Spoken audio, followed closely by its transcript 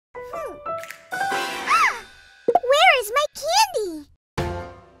Where is my candy?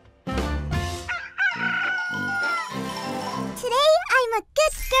 Today I'm a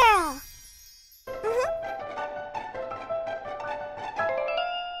good girl.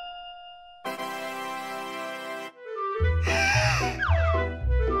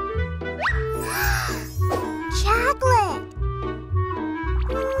 Chocolate.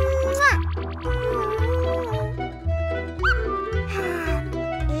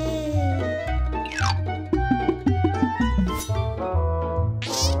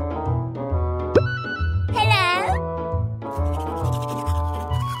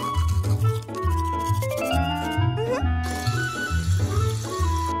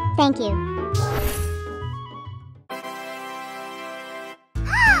 Thank you.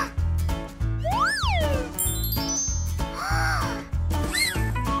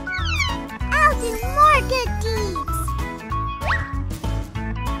 I'll do more good deeds.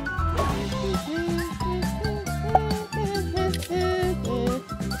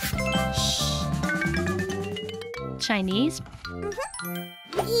 Chinese.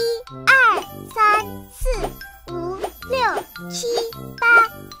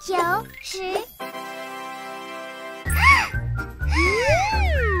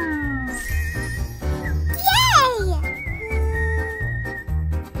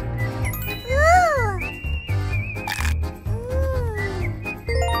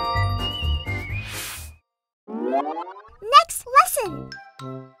 Next lesson.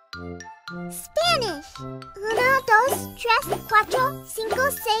 Spanish. 1, 2, 3, 4, 5, 6,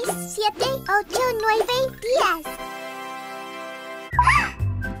 7, 8, 9, 10.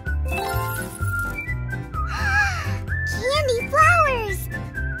 Candy flowers.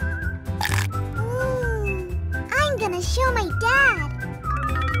 I'm gonna show my dad.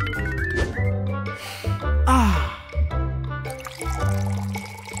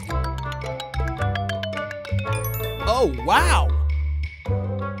 Oh, wow!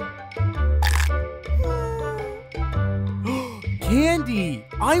 Candy!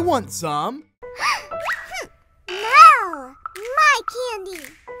 I want some! No! My candy!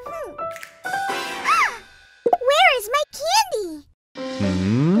 Where is my candy?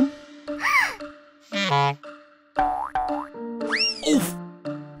 Oof!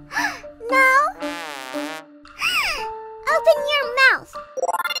 No? Open your mouth.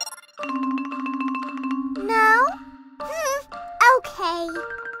 No? Okay.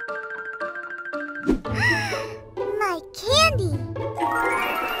 My candy.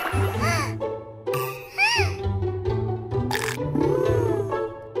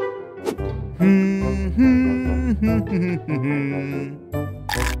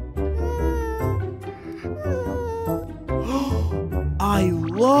 I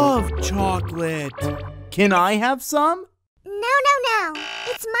love chocolate. Can I have some? No.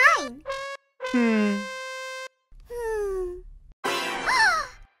 It's mine.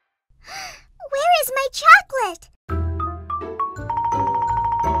 Where is my chocolate?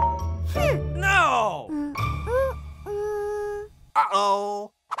 No!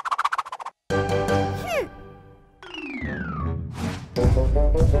 Uh-oh.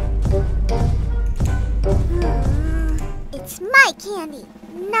 It's my candy,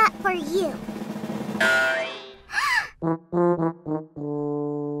 not for you.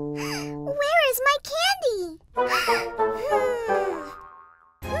 Where is my candy?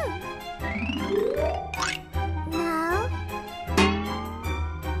 No.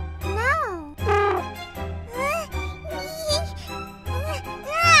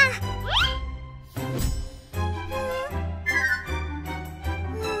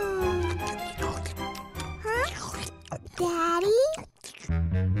 Daddy?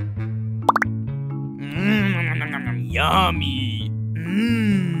 Yummy.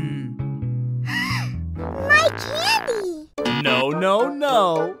 My candy!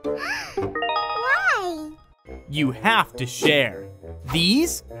 No. Why? You have to share.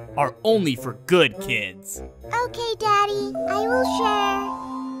 These are only for good kids. Okay, Daddy, I will share.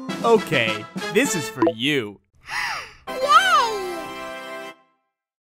 Okay, this is for you.